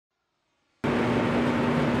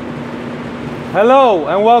Hello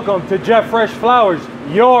and welcome to Jeff Fresh Flowers,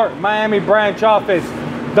 your Miami branch office.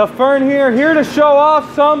 The Fern here to show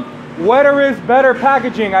off some wetter is better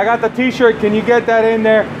packaging. I got the t-shirt, can you get that in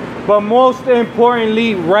there? But most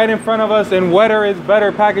importantly, right in front of us in wetter is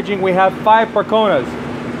better packaging, we have 5 Proconas.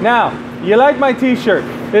 Now, you like my t-shirt,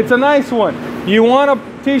 it's a nice one. You want a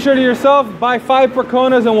t-shirt yourself, buy 5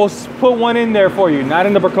 Proconas and we'll put one in there for you. Not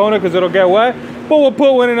in the Procona because it'll get wet, but we'll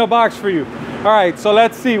put one in a box for you. All right, so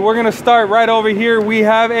let's see. We're gonna start right over here. We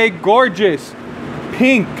have a gorgeous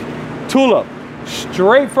pink tulip,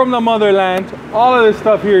 straight from the motherland. All of this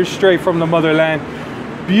stuff here is straight from the motherland.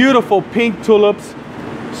 Beautiful pink tulips.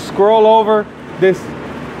 Scroll over this.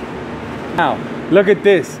 Now, look at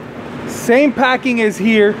this. Same packing as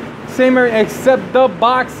here, same area, except the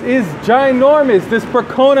box is ginormous. This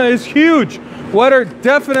Procona is huge. Wetter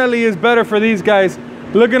definitely is better for these guys.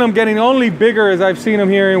 Look at them getting only bigger as I've seen them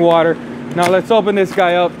here in water. Now let's open this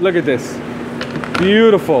guy up. Look at this.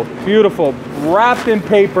 Beautiful, beautiful. Wrapped in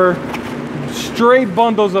paper, straight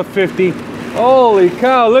bundles of 50. Holy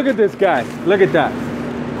cow, look at this guy. Look at that.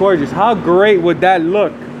 Gorgeous. How great would that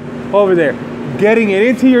look over there? Getting it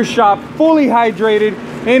into your shop, fully hydrated,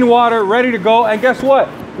 in water, ready to go. And guess what?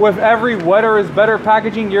 With every wetter is better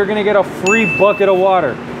packaging, you're gonna get a free bucket of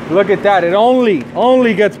water. Look at that. It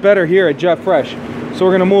only gets better here at Jeff Fresh. So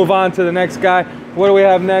we're gonna move on to the next guy. What do we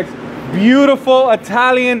have next? Beautiful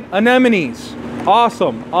Italian anemones.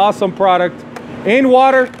 Awesome, awesome product. In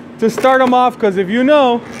water to start them off, because if you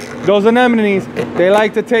know, those anemones, they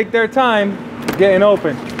like to take their time getting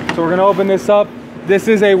open. So we're gonna open this up. This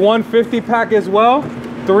is a 150 pack as well.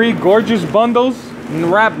 3 gorgeous bundles,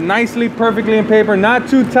 wrapped nicely, perfectly in paper, not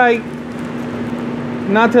too tight,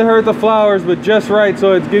 not to hurt the flowers, but just right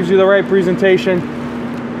so it gives you the right presentation.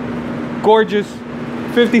 Gorgeous,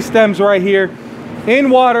 50 stems right here. In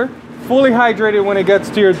water, fully hydrated when it gets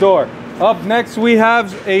to your door. Up next we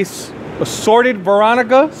have a assorted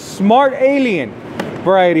Veronica Smart Alien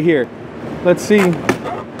variety here. Let's see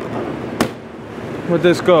what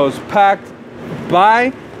this goes. Packed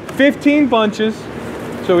by 15 bunches.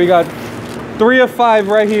 So we got 3 of 5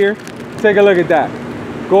 right here. Take a look at that.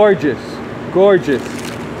 Gorgeous, gorgeous.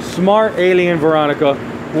 Smart Alien Veronica.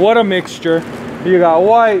 What a mixture. You got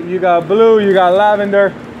white, you got blue, you got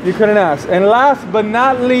lavender. You couldn't ask. And last but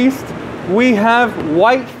not least, we have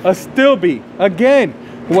white Astilbe. Again,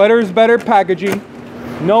 wetter is better packaging.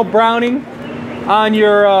 No browning on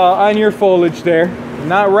your foliage there.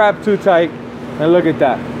 Not wrapped too tight. And look at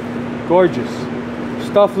that. Gorgeous.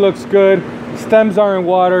 Stuff looks good. Stems are in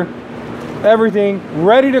water. Everything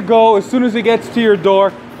ready to go as soon as it gets to your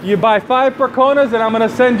door. You buy 5 Proconas and I'm gonna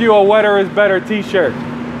send you a wetter is better t-shirt.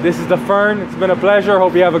 This is the Fern. It's been a pleasure.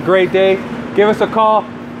 Hope you have a great day. Give us a call.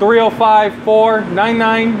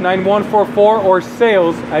 305-499-9144 or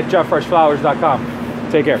sales@jefffreshflowers.com.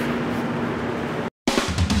 Take care.